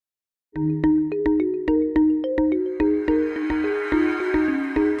We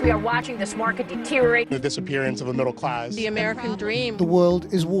are watching this market deteriorate. The disappearance of the middle class. The American dream. The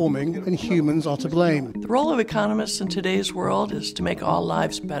world is warming and humans are to blame. The role of economists in today's world is to make all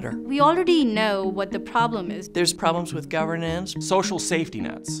lives better. We already know what the problem is. There's problems with governance, social safety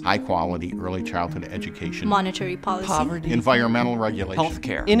nets, high quality early childhood education, monetary policy, poverty, environmental regulation,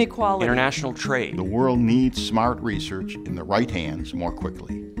 healthcare, inequality, international trade. The world needs smart research in the right hands more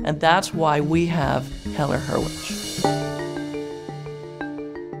quickly. And that's why we have Heller-Hurwicz.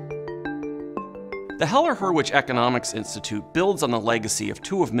 The Heller-Hurwicz Economics Institute builds on the legacy of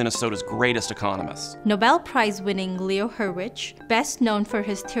two of Minnesota's greatest economists. Nobel Prize-winning Leo Hurwicz, best known for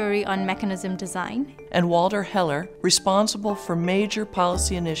his theory on mechanism design, and Walter Heller, responsible for major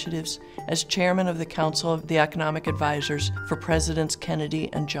policy initiatives as chairman of the Council of the Economic Advisors for Presidents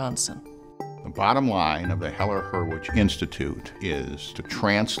Kennedy and Johnson. The bottom line of the Heller-Hurwicz Institute is to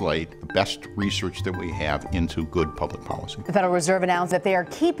translate the best research that we have into good public policy. The Federal Reserve announced that they are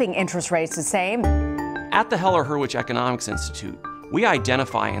keeping interest rates the same. At the Heller-Hurwicz Economics Institute, we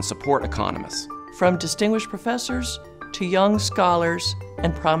identify and support economists. From distinguished professors to young scholars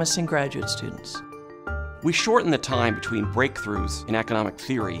and promising graduate students. We shorten the time between breakthroughs in economic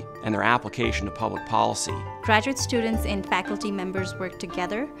theory and their application to public policy. Graduate students and faculty members work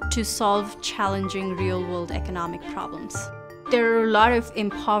together to solve challenging real-world economic problems. There are a lot of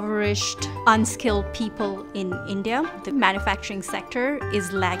impoverished, unskilled people in India. The manufacturing sector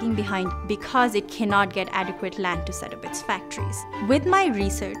is lagging behind because it cannot get adequate land to set up its factories. With my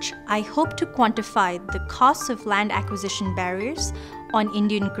research, I hope to quantify the costs of land acquisition barriers on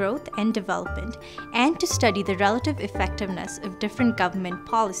Indian growth and development, and to study the relative effectiveness of different government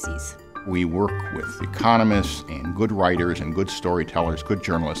policies. We work with economists and good writers and good storytellers, good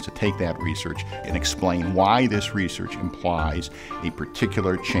journalists to take that research and explain why this research implies a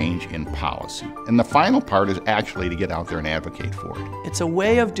particular change in policy. And the final part is actually to get out there and advocate for it. It's a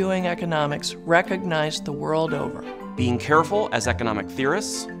way of doing economics recognized the world over. Being careful as economic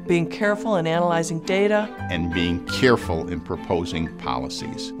theorists, being careful in analyzing data, and being careful in proposing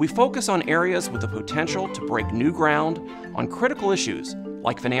policies. We focus on areas with the potential to break new ground on critical issues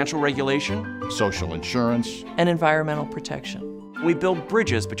like financial regulation, social insurance, and environmental protection. We build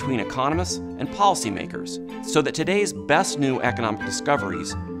bridges between economists and policymakers so that today's best new economic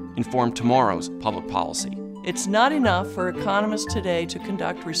discoveries inform tomorrow's public policy. It's not enough for economists today to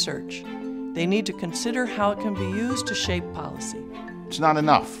conduct research. They need to consider how it can be used to shape policy. It's not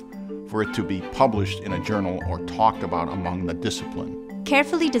enough for it to be published in a journal or talked about among the discipline.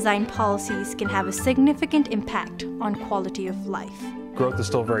 Carefully designed policies can have a significant impact on quality of life. Growth is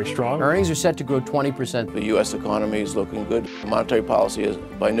still very strong. Earnings are set to grow 20%. The U.S. economy is looking good. Monetary policy is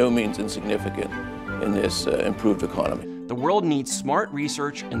by no means insignificant in this improved economy. The world needs smart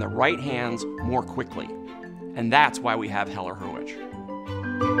research in the right hands more quickly. And that's why we have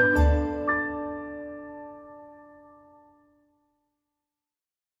Heller-Hurwicz.